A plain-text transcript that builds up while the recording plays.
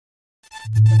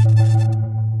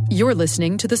You're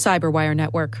listening to the Cyberwire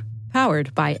Network,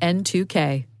 powered by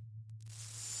N2K.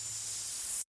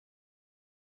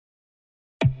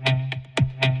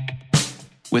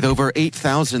 With over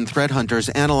 8,000 threat hunters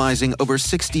analyzing over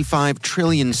 65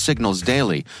 trillion signals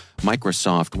daily,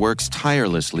 Microsoft works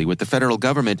tirelessly with the federal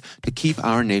government to keep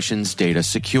our nation's data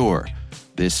secure.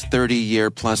 This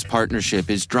 30-year-plus partnership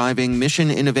is driving mission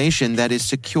innovation that is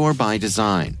secure by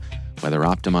design. Whether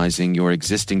optimizing your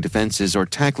existing defenses or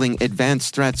tackling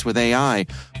advanced threats with AI,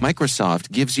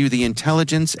 Microsoft gives you the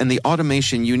intelligence and the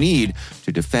automation you need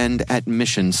to defend at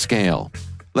mission scale.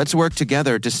 Let's work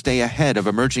together to stay ahead of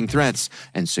emerging threats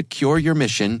and secure your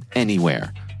mission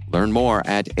anywhere. Learn more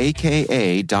at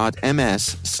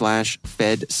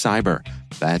aka.ms/fedcyber.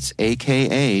 That's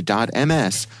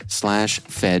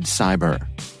aka.ms/fedcyber.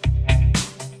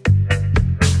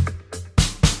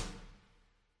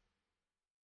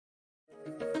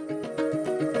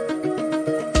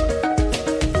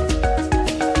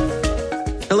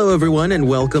 Hello, everyone, and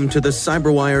welcome to the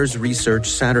CyberWire's Research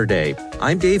Saturday.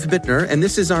 I'm Dave Bittner, and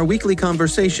this is our weekly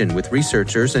conversation with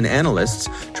researchers and analysts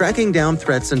tracking down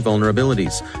threats and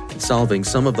vulnerabilities and solving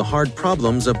some of the hard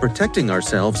problems of protecting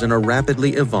ourselves in a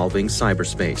rapidly evolving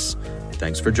cyberspace.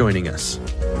 Thanks for joining us.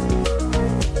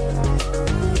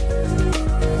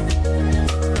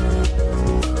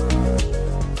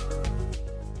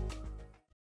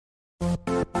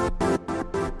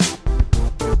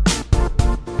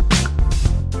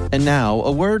 And now,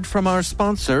 a word from our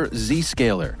sponsor,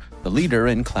 Zscaler, the leader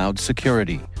in cloud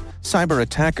security. Cyber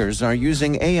attackers are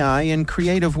using AI in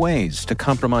creative ways to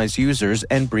compromise users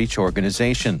and breach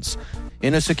organizations.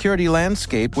 In a security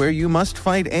landscape where you must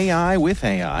fight AI with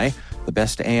AI, the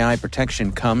best AI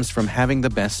protection comes from having the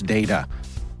best data.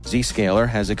 Zscaler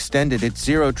has extended its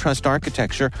zero-trust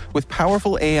architecture with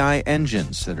powerful AI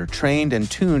engines that are trained and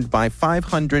tuned by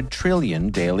 500 trillion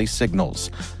daily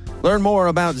signals. Learn more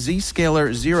about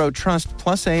Zscaler Zero Trust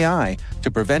Plus AI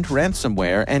to prevent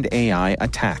ransomware and AI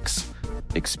attacks.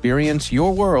 Experience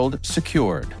your world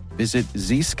secured. Visit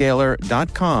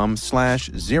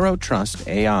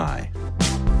zscaler.com/zerotrustai.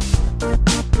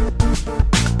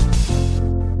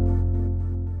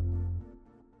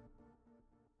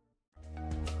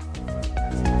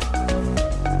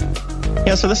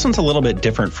 Yeah, so this one's a little bit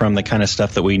different from the kind of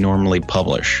stuff that we normally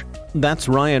publish. That's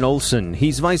Ryan Olson.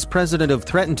 He's Vice President of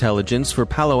Threat Intelligence for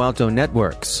Palo Alto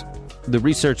Networks. The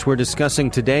research we're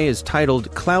discussing today is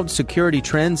titled Cloud Security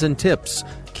Trends and Tips,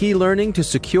 Key Learning to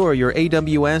Secure Your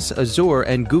AWS, Azure,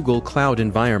 and Google Cloud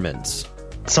Environments.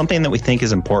 Something that we think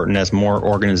is important as more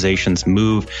organizations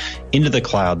move into the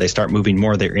cloud, they start moving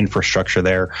more of their infrastructure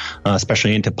there,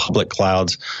 especially into public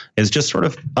clouds, is just sort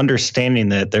of understanding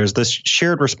that there's this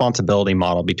shared responsibility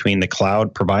model between the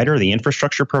cloud provider, the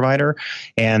infrastructure provider,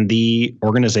 and the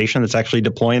organization that's actually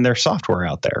deploying their software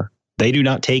out there. They do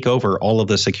not take over all of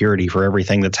the security for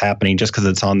everything that's happening just because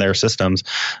it's on their systems.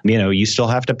 You know, you still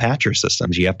have to patch your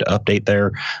systems. You have to update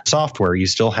their software. You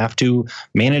still have to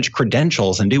manage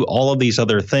credentials and do all of these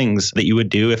other things that you would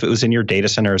do if it was in your data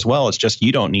center as well. It's just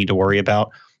you don't need to worry about,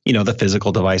 you know, the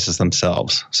physical devices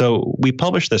themselves. So we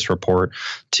published this report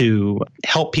to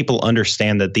help people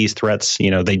understand that these threats,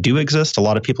 you know, they do exist. A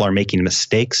lot of people are making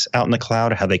mistakes out in the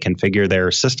cloud, how they configure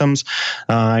their systems.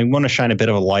 I want to shine a bit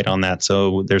of a light on that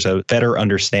so there's a better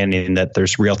understanding that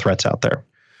there's real threats out there.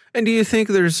 And do you think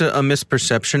there's a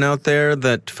misperception out there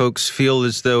that folks feel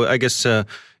as though, I guess,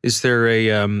 is there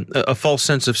a false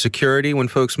sense of security when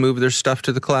folks move their stuff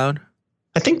to the cloud?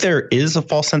 I think there is a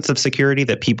false sense of security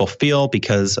that people feel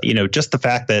because, you know, just the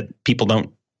fact that people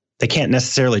they can't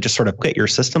necessarily just sort of quit your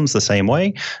systems the same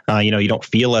way. You know, you don't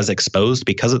feel as exposed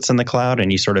because it's in the cloud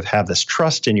and you sort of have this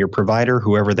trust in your provider,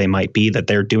 whoever they might be, that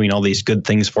they're doing all these good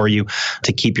things for you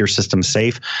to keep your system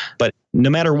safe. But no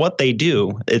matter what they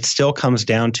do, it still comes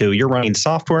down to you're running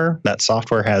software. That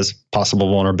software has possible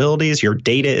vulnerabilities. Your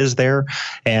data is there,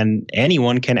 and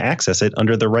anyone can access it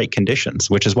under the right conditions,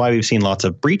 which is why we've seen lots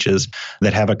of breaches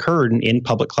that have occurred in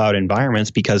public cloud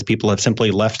environments because people have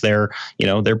simply left their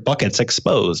buckets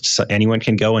exposed. So anyone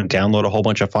can go and download a whole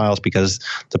bunch of files because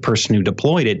the person who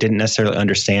deployed it didn't necessarily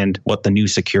understand what the new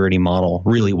security model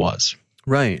really was.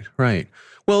 Right, right.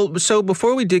 Well, so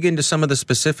before we dig into some of the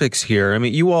specifics here, I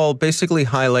mean, you all basically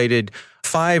highlighted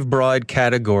 5 broad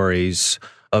categories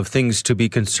of things to be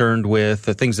concerned with,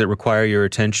 the things that require your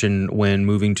attention when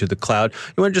moving to the cloud.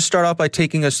 You want to just start off by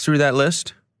taking us through that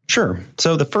list? Sure.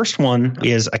 So the first one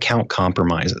is account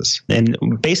compromises. And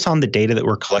based on the data that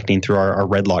we're collecting through our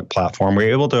RedLock platform, we're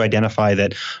able to identify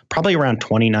that probably around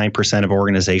 29% of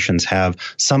organizations have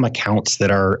some accounts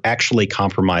that are actually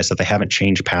compromised that they haven't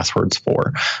changed passwords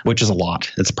for, which is a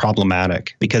lot. It's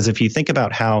problematic because if you think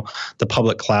about how the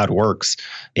public cloud works,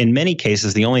 in many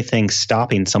cases, the only thing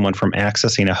stopping someone from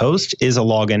accessing a host is a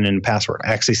login and password,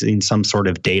 accessing some sort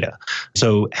of data.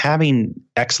 So having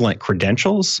excellent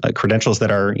credentials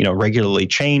that are regularly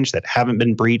changed, that haven't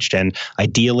been breached, and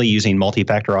ideally using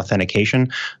multi-factor authentication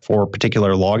for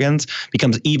particular logins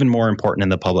becomes even more important in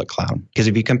the public cloud. Because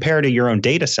if you compare to your own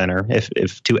data center,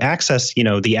 if to access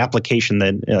the application,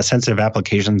 that sensitive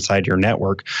application inside your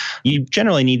network, you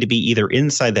generally need to be either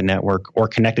inside the network or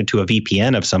connected to a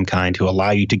VPN of some kind to allow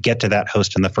you to get to that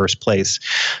host in the first place.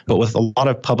 But with a lot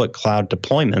of public cloud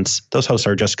deployments, those hosts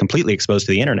are just completely exposed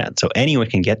to the internet, so anyone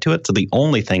can get to it. So the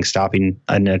only thing stopping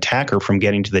an attacker from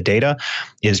getting to the data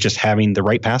is just having the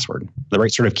right password, the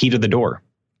right sort of key to the door.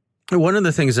 One of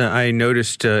the things that I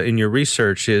noticed in your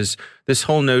research is this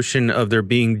whole notion of there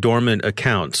being dormant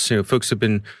accounts. Folks have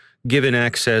been given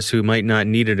access who might not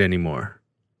need it anymore.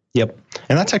 Yep.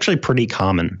 And that's actually pretty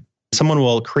common. Someone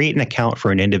will create an account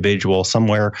for an individual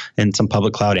somewhere in some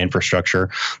public cloud infrastructure.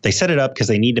 They set it up because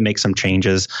they need to make some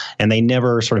changes, and they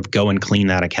never sort of go and clean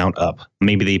that account up.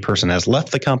 Maybe the person has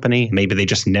left the company. Maybe they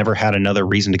just never had another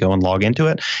reason to go and log into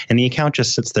it, and the account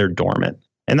just sits there dormant.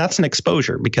 And that's an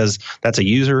exposure because that's a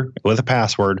user with a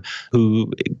password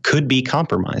who could be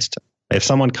compromised. If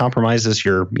someone compromises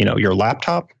your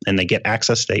laptop and they get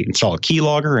access, they install a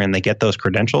keylogger and they get those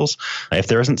credentials. If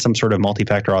there isn't some sort of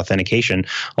multi-factor authentication,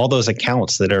 all those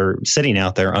accounts that are sitting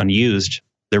out there unused,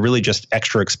 they're really just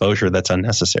extra exposure that's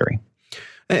unnecessary.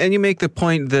 And you make the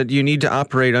point that you need to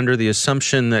operate under the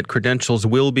assumption that credentials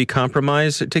will be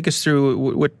compromised. Take us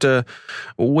through what do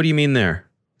you mean there?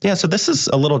 Yeah, so this is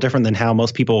a little different than how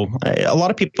a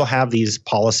lot of people have these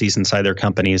policies inside their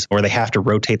companies where they have to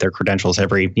rotate their credentials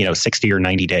every, 60 or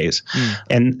 90 days.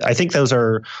 And I think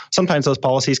sometimes those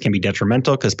policies can be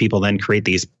detrimental because people then create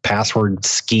these password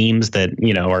schemes that,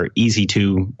 are easy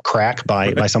to crack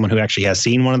by someone who actually has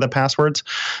seen one of the passwords.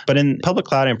 But in public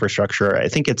cloud infrastructure, I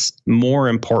think it's more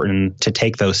important to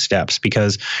take those steps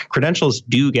because credentials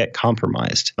do get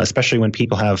compromised, especially when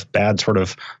people have bad sort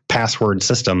of password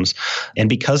systems. And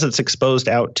because it's exposed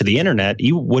out to the internet,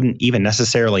 you wouldn't even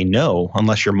necessarily know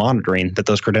unless you're monitoring that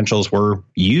those credentials were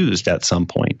used at some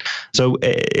point. So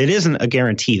it isn't a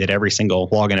guarantee that every single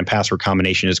login and password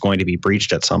combination is going to be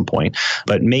breached at some point.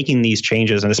 But making these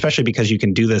changes, and especially because you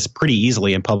can do this pretty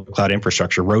easily in public cloud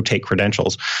infrastructure, rotate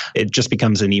credentials, it just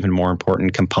becomes an even more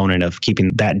important component of keeping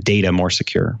that data more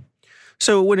secure.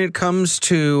 So when it comes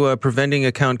to preventing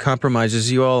account compromises,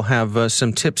 you all have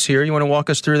some tips here. You want to walk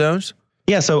us through those?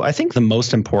 Yeah, so I think the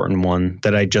most important one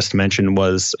that I just mentioned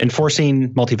was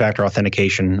enforcing multi-factor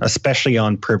authentication, especially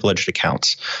on privileged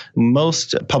accounts.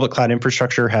 Most public cloud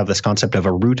infrastructure have this concept of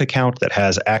a root account that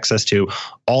has access to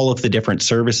all of the different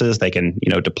services. They can,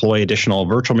 deploy additional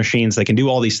virtual machines. They can do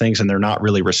all these things, and they're not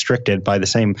really restricted by the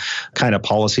same kind of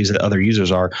policies that other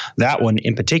users are. That one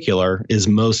in particular is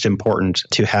most important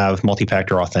to have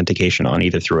multi-factor authentication on,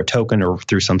 either through a token or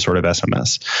through some sort of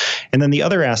SMS. And then the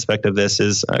other aspect of this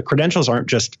is credentials aren't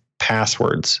just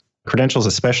passwords. Credentials,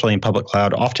 especially in public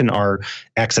cloud, often are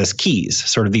access keys,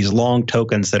 sort of these long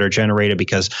tokens that are generated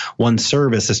because one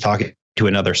service is talking to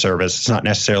another service. It's not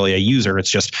necessarily a user.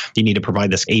 It's just you need to provide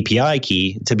this API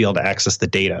key to be able to access the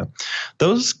data.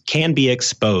 Those can be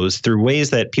exposed through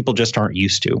ways that people just aren't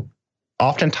used to.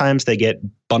 Oftentimes, they get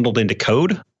bundled into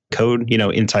code,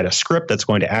 inside a script that's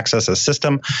going to access a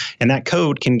system, and that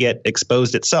code can get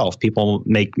exposed itself. People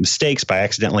make mistakes by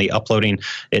accidentally uploading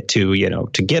it to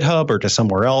GitHub or to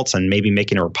somewhere else and maybe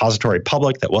making a repository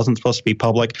public that wasn't supposed to be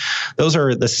public. Those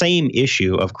are the same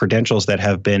issue of credentials that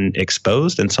have been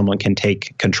exposed and someone can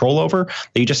take control over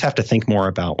that you just have to think more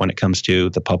about when it comes to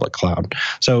the public cloud.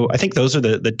 So I think those are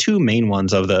the two main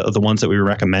ones of the ones that we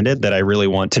recommended that I really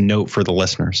want to note for the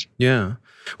listeners. Yeah.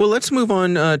 Well, let's move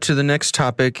on to the next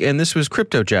topic, and this was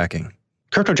cryptojacking.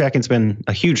 Cryptojacking's been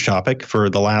a huge topic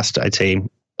for the last, I'd say,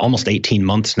 almost 18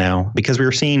 months now, because we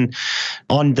were seeing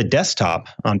on the desktop,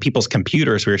 on people's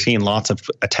computers, we were seeing lots of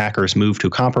attackers move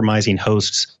to compromising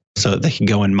hosts so that they could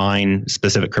go and mine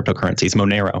specific cryptocurrencies.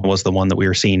 Monero was the one that we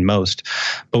were seeing most.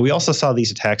 But we also saw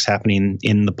these attacks happening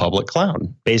in the public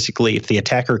cloud. Basically, if the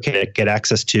attacker can get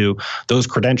access to those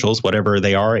credentials, whatever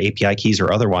they are, API keys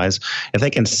or otherwise, if they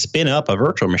can spin up a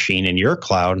virtual machine in your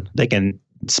cloud, they can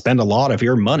spend a lot of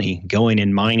your money going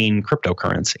and mining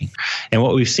cryptocurrency. And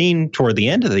what we've seen toward the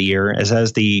end of the year is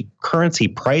as the currency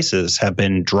prices have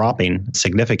been dropping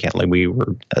significantly,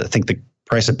 I think the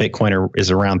price of Bitcoin is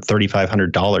around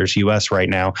 $3,500 US right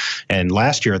now. And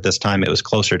last year at this time, it was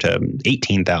closer to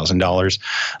 $18,000.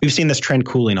 We've seen this trend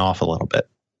cooling off a little bit.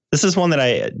 This is one that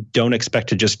I don't expect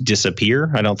to just disappear.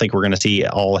 I don't think we're going to see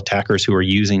all attackers who are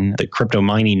using the crypto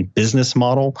mining business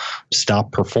model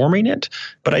stop performing it.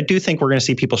 But I do think we're going to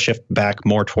see people shift back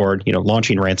more toward,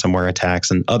 launching ransomware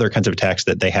attacks and other kinds of attacks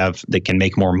that they can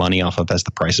make more money off of as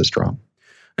the prices drop.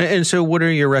 And so what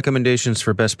are your recommendations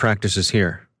for best practices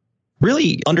here?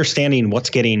 Really understanding what's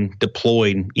getting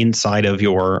deployed inside of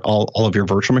all of your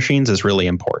virtual machines is really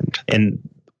important. And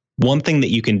one thing that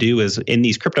you can do is in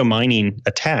these crypto mining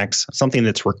attacks, something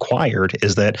that's required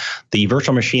is that the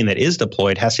virtual machine that is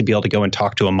deployed has to be able to go and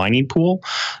talk to a mining pool.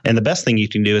 And the best thing you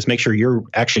can do is make sure you're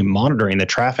actually monitoring the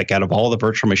traffic out of all the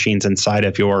virtual machines inside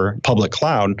of your public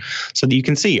cloud so that you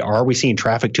can see, are we seeing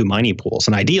traffic to mining pools?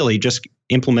 And ideally, just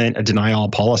implement a deny all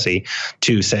policy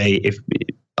to say,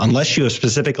 unless you have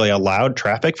specifically allowed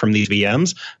traffic from these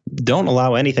VMs, don't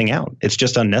allow anything out. It's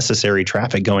just unnecessary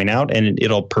traffic going out, and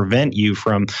it'll prevent you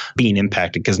from being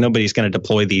impacted because nobody's going to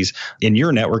deploy these in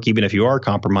your network, even if you are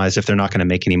compromised, if they're not going to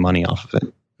make any money off of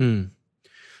it.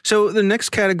 So the next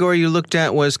category you looked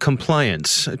at was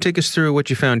compliance. Take us through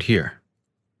what you found here.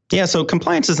 Yeah, so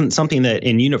compliance isn't something that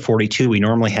in Unit 42 we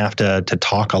normally have to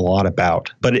talk a lot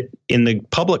about. But in the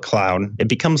public cloud, it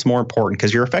becomes more important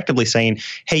because you're effectively saying,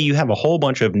 hey, you have a whole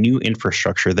bunch of new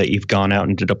infrastructure that you've gone out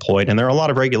and deployed, and there are a lot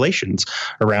of regulations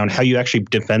around how you actually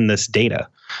defend this data.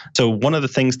 So one of the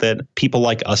things that people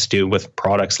like us do with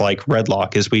products like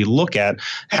RedLock is we look at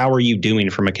how are you doing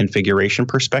from a configuration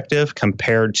perspective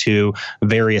compared to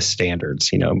various standards,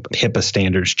 HIPAA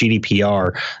standards,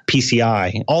 GDPR,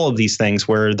 PCI, all of these things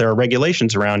where there are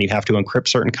regulations around you have to encrypt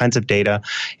certain kinds of data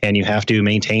and you have to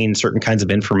maintain certain kinds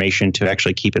of information to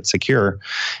actually keep it secure.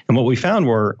 And what we found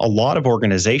were a lot of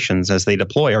organizations as they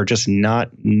deploy are just not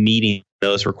meeting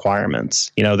those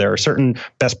requirements. There are certain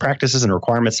best practices and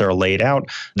requirements that are laid out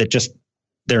that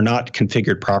they're not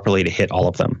configured properly to hit all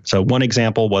of them. So one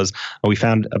example was we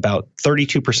found about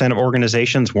 32% of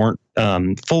organizations weren't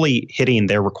fully hitting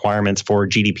their requirements for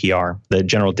GDPR, the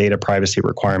General Data Privacy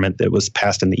Requirement that was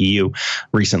passed in the EU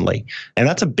recently. And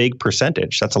that's a big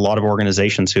percentage. That's a lot of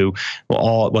organizations who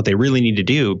what they really need to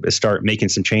do is start making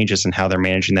some changes in how they're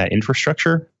managing that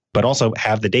infrastructure, but also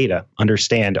have the data,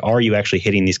 understand, are you actually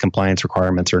hitting these compliance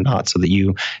requirements or not, so that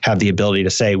you have the ability to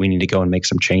say, we need to go and make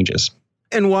some changes.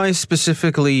 And why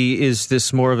specifically is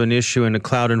this more of an issue in a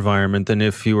cloud environment than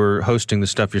if you were hosting the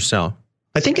stuff yourself?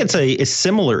 I think it's a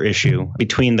similar issue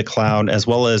between the cloud as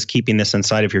well as keeping this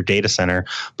inside of your data center.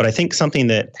 But I think something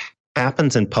that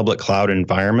happens in public cloud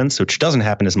environments, which doesn't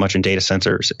happen as much in data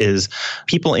centers, is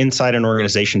people inside an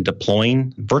organization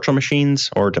deploying virtual machines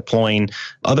or deploying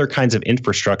other kinds of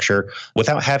infrastructure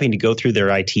without having to go through their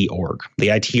IT org. The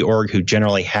IT org who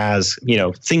generally has,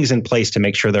 things in place to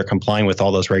make sure they're complying with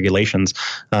all those regulations.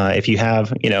 If you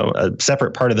have, a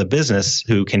separate part of the business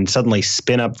who can suddenly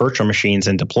spin up virtual machines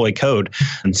and deploy code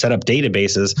and set up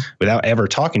databases without ever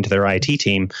talking to their IT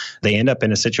team, they end up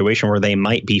in a situation where they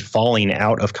might be falling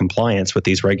out of compliance with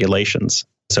these regulations.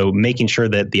 So making sure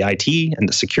that the IT and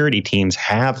the security teams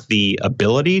have the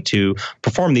ability to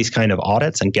perform these kind of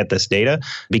audits and get this data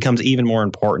becomes even more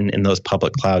important in those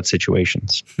public cloud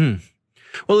situations. Well,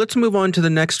 let's move on to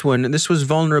the next one. This was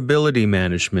vulnerability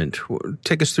management.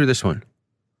 Take us through this one.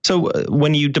 So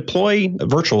when you deploy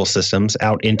virtual systems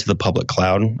out into the public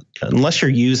cloud, unless you're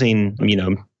using,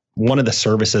 one of the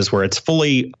services where it's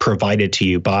fully provided to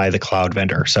you by the cloud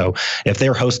vendor. So if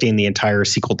they're hosting the entire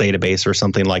SQL database or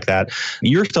something like that,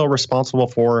 you're still responsible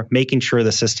for making sure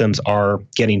the systems are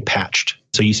getting patched.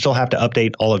 So you still have to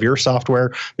update all of your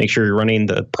software, make sure you're running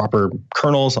the proper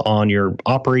kernels on your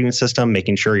operating system,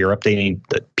 making sure you're updating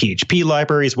the PHP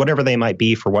libraries, whatever they might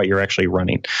be for what you're actually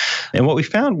running. And what we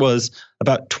found was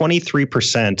about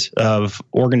 23% of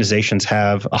organizations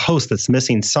have a host that's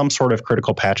missing some sort of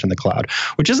critical patch in the cloud,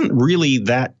 which isn't really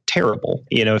that terrible.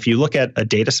 If you look at a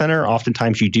data center,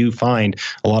 oftentimes you do find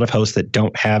a lot of hosts that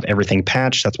don't have everything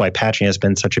patched. That's why patching has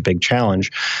been such a big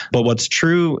challenge. But what's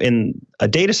true in a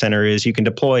data center is you can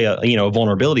deploy a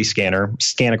vulnerability scanner,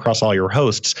 scan across all your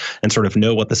hosts, and sort of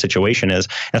know what the situation is.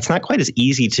 That's not quite as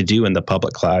easy to do in the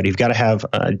public cloud. You've got to have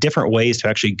different ways to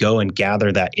actually go and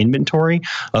gather that inventory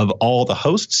of all the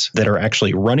hosts that are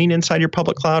actually running inside your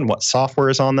public cloud and what software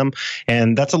is on them.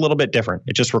 And that's a little bit different.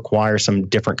 It just requires some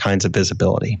different kinds of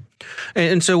visibility.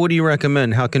 And so what do you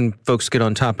recommend? How can folks get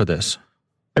on top of this?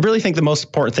 I really think the most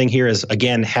important thing here is,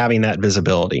 again, having that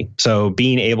visibility. So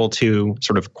being able to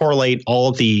sort of correlate all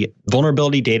of the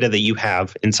vulnerability data that you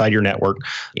have inside your network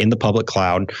in the public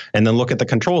cloud, and then look at the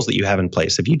controls that you have in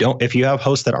place. If you have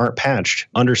hosts that aren't patched,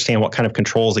 understand what kind of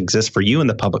controls exist for you in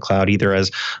the public cloud, either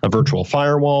as a virtual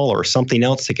firewall or something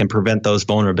else that can prevent those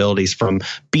vulnerabilities from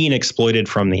being exploited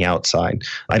from the outside.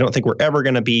 I don't think we're ever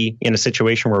going to be in a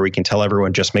situation where we can tell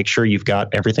everyone, just make sure you've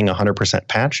got everything 100%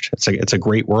 patched. It's a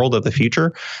great world of the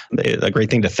future. A great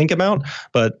thing to think about.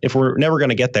 But if we're never going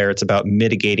to get there, it's about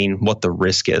mitigating what the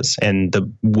risk is. And the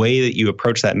way that you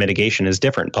approach that mitigation is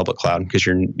different in public cloud because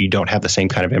you don't have the same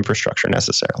kind of infrastructure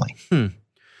necessarily.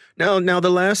 Now, the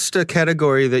last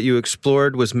category that you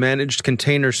explored was managed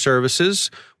container services.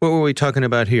 What were we talking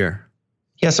about here?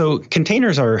 Yeah, so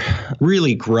containers are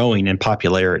really growing in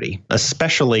popularity,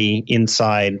 especially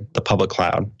inside the public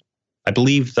cloud. I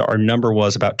believe our number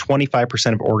was about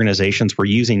 25% of organizations were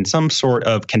using some sort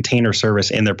of container service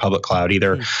in their public cloud,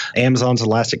 either Amazon's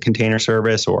Elastic Container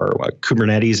Service or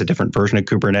Kubernetes, a different version of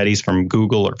Kubernetes from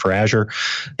Google or for Azure.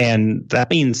 And that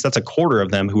means that's a quarter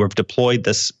of them who have deployed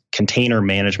this container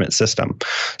management system.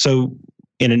 So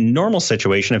in a normal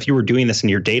situation, if you were doing this in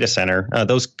your data center,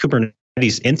 those Kubernetes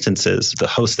instances, the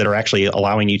hosts that are actually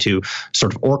allowing you to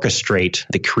sort of orchestrate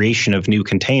the creation of new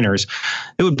containers,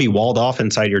 it would be walled off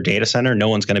inside your data center. No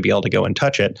one's going to be able to go and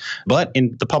touch it. But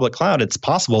in the public cloud, it's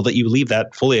possible that you leave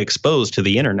that fully exposed to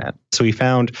the internet. So we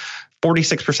found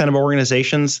 46% of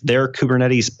organizations, their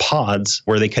Kubernetes pods,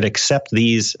 where they could accept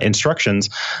these instructions,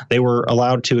 they were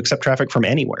allowed to accept traffic from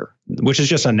anywhere, which is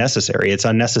just unnecessary. It's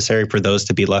unnecessary for those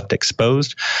to be left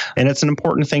exposed. And it's an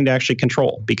important thing to actually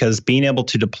control, because being able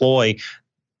to deploy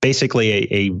basically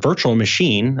a virtual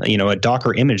machine, a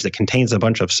Docker image that contains a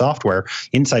bunch of software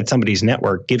inside somebody's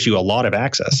network gives you a lot of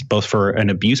access, both for an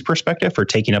abuse perspective, for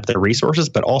taking up their resources,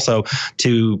 but also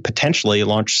to potentially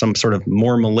launch some sort of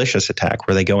more malicious attack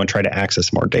where they go and try to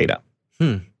access more data.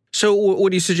 So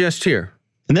what do you suggest here?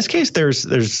 In this case,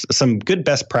 there's some good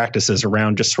best practices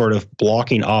around just sort of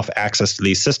blocking off access to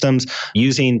these systems,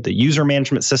 using the user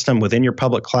management system within your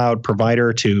public cloud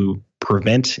provider to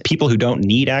prevent people who don't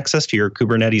need access to your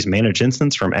Kubernetes managed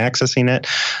instance from accessing it.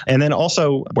 And then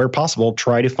also, where possible,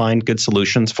 try to find good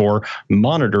solutions for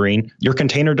monitoring your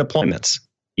container deployments.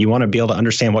 You want to be able to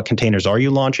understand what containers are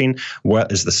you launching,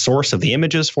 what is the source of the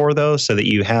images for those, so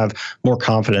that you have more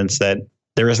confidence that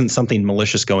there isn't something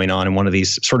malicious going on in one of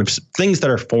these sort of things that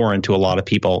are foreign to a lot of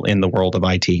people in the world of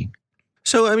IT.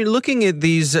 So, looking at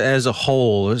these as a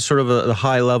whole, sort of a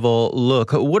high-level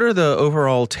look, what are the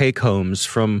overall take-homes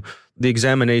from the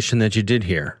examination that you did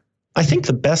here? I think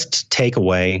the best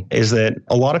takeaway is that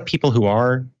a lot of people who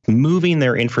are moving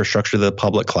their infrastructure to the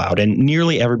public cloud, and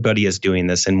nearly everybody is doing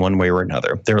this in one way or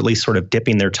another, they're at least sort of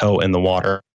dipping their toe in the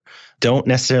water, don't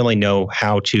necessarily know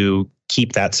how to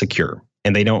keep that secure.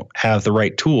 And they don't have the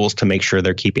right tools to make sure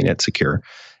they're keeping it secure.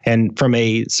 And from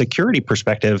a security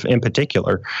perspective in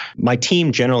particular, my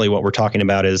team generally, what we're talking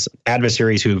about is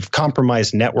adversaries who've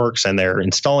compromised networks and they're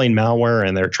installing malware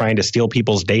and they're trying to steal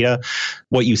people's data.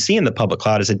 What you see in the public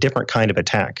cloud is a different kind of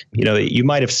attack. You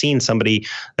might have seen somebody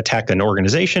attack an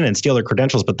organization and steal their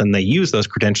credentials, but then they use those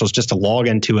credentials just to log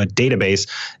into a database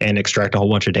and extract a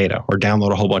whole bunch of data or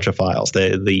download a whole bunch of files.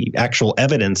 The actual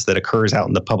evidence that occurs out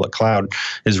in the public cloud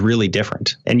is really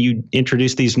different. And you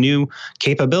introduce these new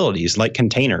capabilities like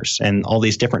containers and all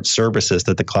these different services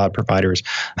that the cloud providers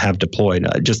have deployed.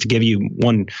 Just to give you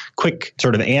one quick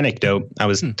sort of anecdote, I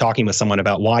was talking with someone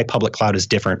about why public cloud is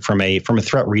different from a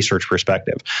threat research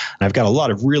perspective. And I've got a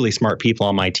lot of really smart people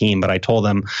on my team, but I told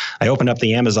them, I opened up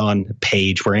the Amazon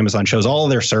page where Amazon shows all of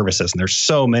their services, and there's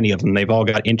so many of them. They've all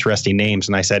got interesting names.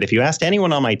 And I said, if you asked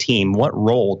anyone on my team, what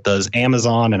role does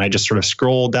Amazon, and I just sort of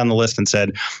scrolled down the list and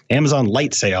said, Amazon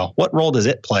Lightsail, what role does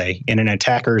it play in an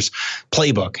attacker's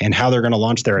playbook and how they're going to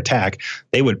launch their attack?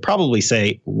 They would probably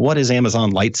say, what is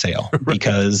Amazon Lightsail?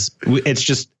 Because it's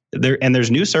just there, and there's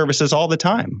new services all the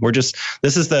time.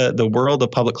 This is the world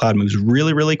of public cloud moves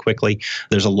really, really quickly.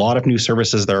 There's a lot of new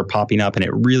services that are popping up, and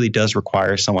it really does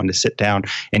require someone to sit down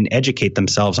and educate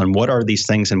themselves on what are these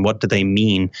things and what do they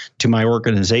mean to my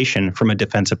organization from a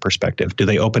defensive perspective. Do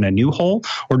they open a new hole,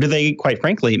 or do they, quite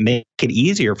frankly, make it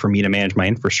easier for me to manage my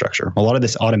infrastructure? A lot of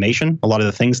this automation, a lot of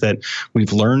the things that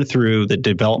we've learned through the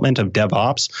development of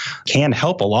DevOps can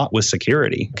help a lot with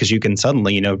security, because you can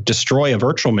suddenly, destroy a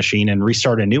virtual machine and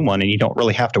restart a new one, and you don't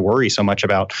really have to worry so much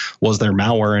about, was there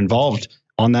malware involved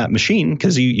on that machine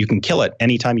because you can kill it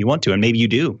anytime you want to. And maybe you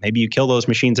do. Maybe you kill those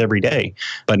machines every day.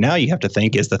 But now you have to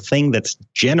think, is the thing that's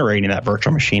generating that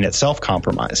virtual machine itself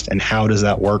compromised? And how does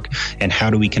that work? And how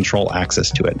do we control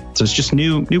access to it? So it's just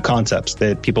new concepts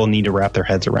that people need to wrap their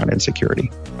heads around in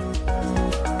security.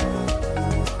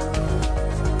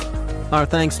 Our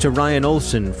thanks to Ryan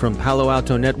Olson from Palo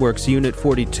Alto Networks Unit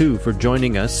 42 for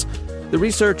joining us. The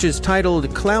research is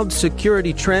titled Cloud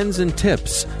Security Trends and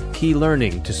Tips, Key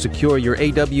Learning to Secure Your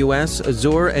AWS,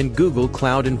 Azure, and Google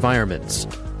Cloud Environments.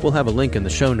 We'll have a link in the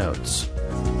show notes.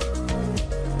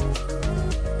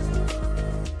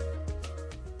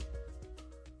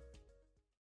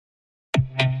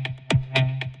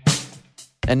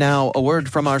 And now, a word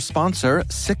from our sponsor,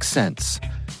 Syxsense.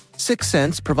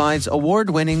 Syxsense provides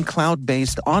award-winning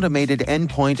cloud-based automated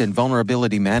endpoint and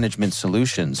vulnerability management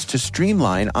solutions to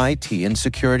streamline IT and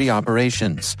security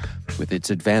operations. With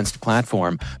its advanced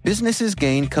platform, businesses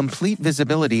gain complete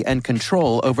visibility and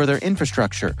control over their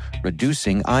infrastructure,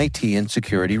 reducing IT and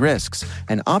security risks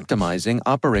and optimizing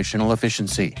operational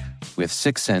efficiency. With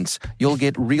Syxsense, you'll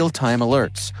get real-time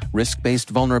alerts,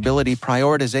 risk-based vulnerability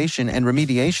prioritization and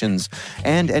remediations,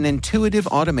 and an intuitive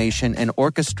automation and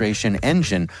orchestration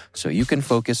engine so you can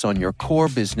focus on your core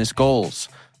business goals,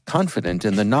 confident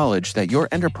in the knowledge that your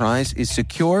enterprise is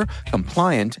secure,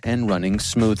 compliant, and running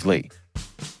smoothly.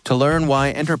 To learn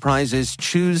why enterprises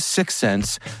choose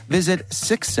Syxsense, visit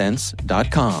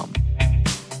syxsense.com.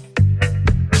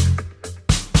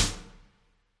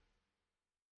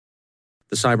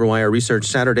 The CyberWire Research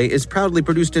Saturday is proudly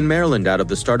produced in Maryland out of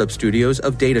the startup studios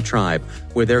of DataTribe,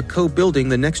 where they're co-building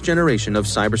the next generation of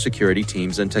cybersecurity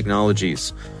teams and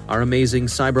technologies. Our amazing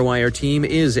CyberWire team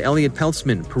is Elliot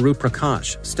Peltzman, Puru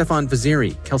Prakash, Stefan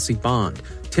Vaziri, Kelsey Bond,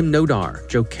 Tim Nodar,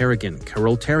 Joe Kerrigan,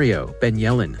 Carol Terrio, Ben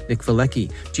Yellen, Nick Valecki,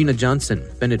 Gina Johnson,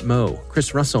 Bennett Moe,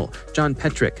 Chris Russell, John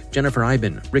Petrick, Jennifer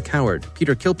Iben, Rick Howard,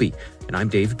 Peter Kilpie, and I'm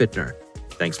Dave Bittner.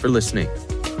 Thanks for listening.